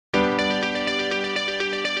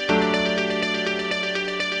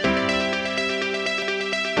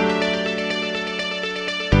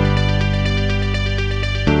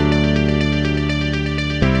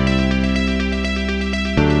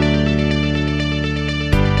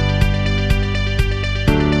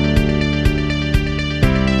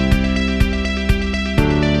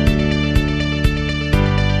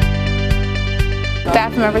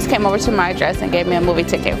members came over to my address and gave me a movie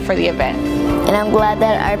ticket for the event. And I'm glad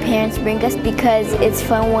that our parents bring us because it's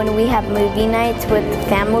fun when we have movie nights with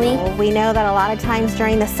family. We know that a lot of times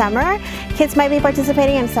during the summer, kids might be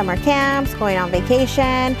participating in summer camps, going on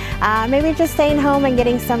vacation, maybe just staying home and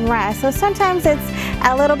getting some rest. So sometimes it's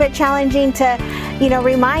a little bit challenging to,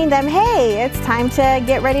 remind them, hey, it's time to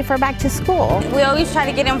get ready for back to school. We always try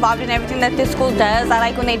to get involved in everything that this school does. I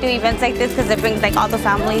like when they do events like this because it brings all the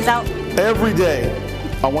families out. Every day,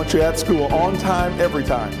 I want you at school on time, every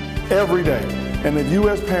day. And if you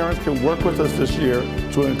as parents can work with us this year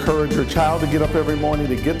to encourage your child to get up every morning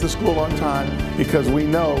to get to school on time, because we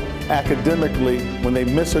know academically when they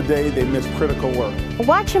miss a day, they miss critical work.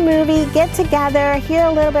 Watch a movie, get together, hear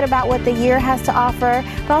a little bit about what the year has to offer,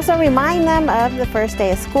 but also remind them of the first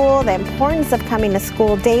day of school, the importance of coming to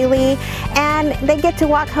school daily, and they get to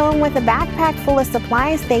walk home with a backpack full of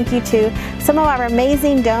supplies. Thank you to some of our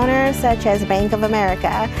amazing donors such as Bank of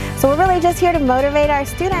America. So we're really just here to motivate our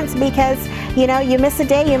students because you miss a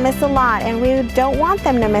day, you miss a lot, and we don't want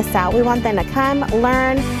them to miss out. We want them to come,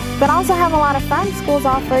 learn, but also have a lot of fun. Schools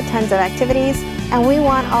offer tons of activities, and we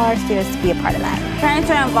want all our students to be a part of that. Parents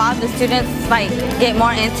are involved, the students get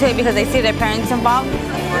more into it because they see their parents involved.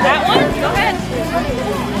 That one? Go ahead.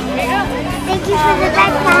 Here you go. Thank you for the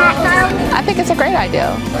backpack. I think it's a great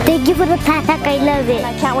idea. Thank you for the backpack, I love it.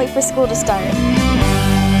 I can't wait for school to start.